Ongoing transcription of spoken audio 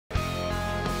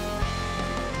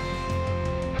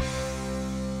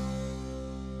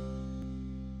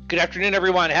Good afternoon,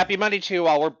 everyone. Happy Monday to you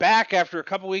all. We're back after a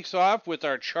couple weeks off with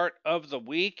our chart of the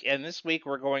week, and this week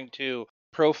we're going to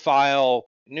profile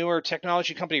newer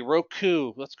technology company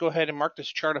Roku. Let's go ahead and mark this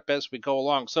chart up as we go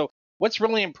along. So what's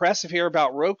really impressive here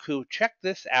about Roku, check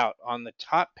this out. On the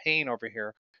top pane over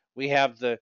here, we have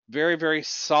the very, very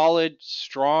solid,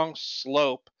 strong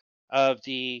slope of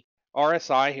the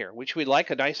RSI here, which we like,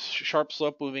 a nice sharp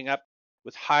slope moving up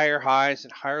with higher highs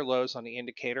and higher lows on the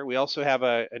indicator. We also have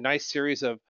a nice series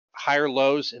of higher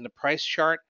lows in the price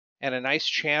chart and a nice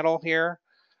channel here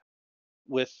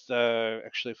with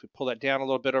actually, if we pull that down a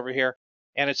little bit over here,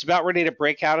 and it's about ready to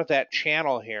break out of that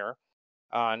channel here.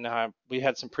 We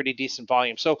had some pretty decent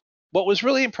volume. So what was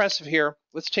really impressive here,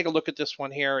 let's take a look at this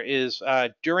one here, is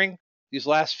during these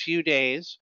last few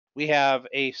days, we have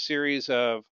a series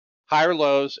of higher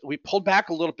lows. We pulled back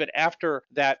a little bit after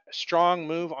that strong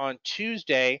move on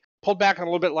Tuesday, pulled back on a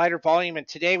little bit lighter volume, and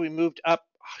today we moved up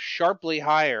sharply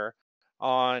higher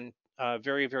on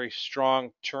very, very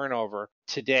strong turnover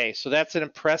today. So that's an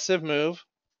impressive move.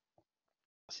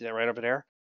 See that right over there?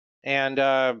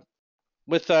 And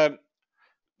with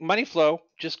money flow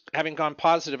just having gone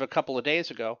positive a couple of days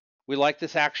ago, we like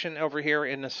this action over here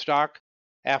in the stock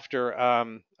after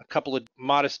a couple of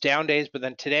modest down days, but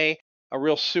then today a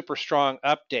real super strong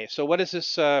up day. So what does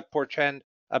this portend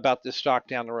about this stock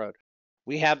down the road?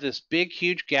 We have this big,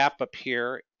 huge gap up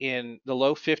here in the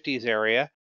low 50s area,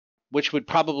 which would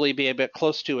probably be a bit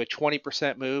close to a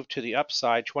 20% move to the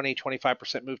upside, 20,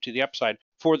 25% move to the upside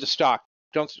for the stock.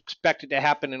 Don't expect it to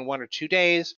happen in 1 or 2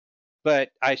 days, but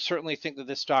I certainly think that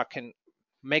this stock can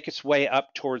make its way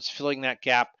up towards filling that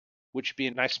gap, which would be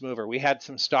a nice mover. We had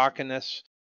some stock in this,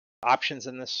 options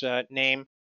in this name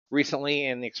recently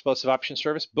in the explosive option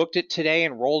service, booked it today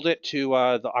and rolled it to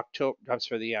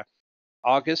the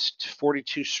August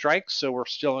 42 strikes. So we're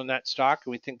still in that stock,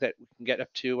 and we think that we can get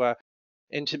up to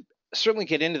certainly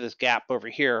get into this gap over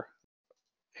here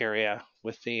area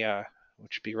with the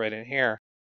which would be right in here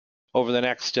over the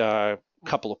next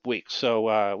couple of weeks.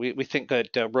 So we think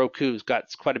that Roku's got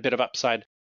quite a bit of upside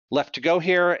left to go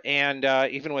here, and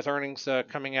even with earnings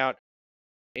coming out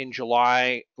in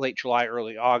July, late July,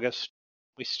 early August,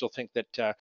 we still think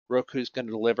that Roku's going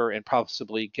to deliver and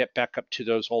possibly get back up to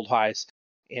those old highs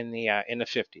in the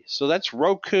 50s. So that's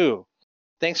Roku.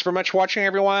 Thanks for much watching,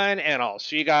 everyone, and I'll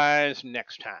see you guys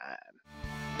next time.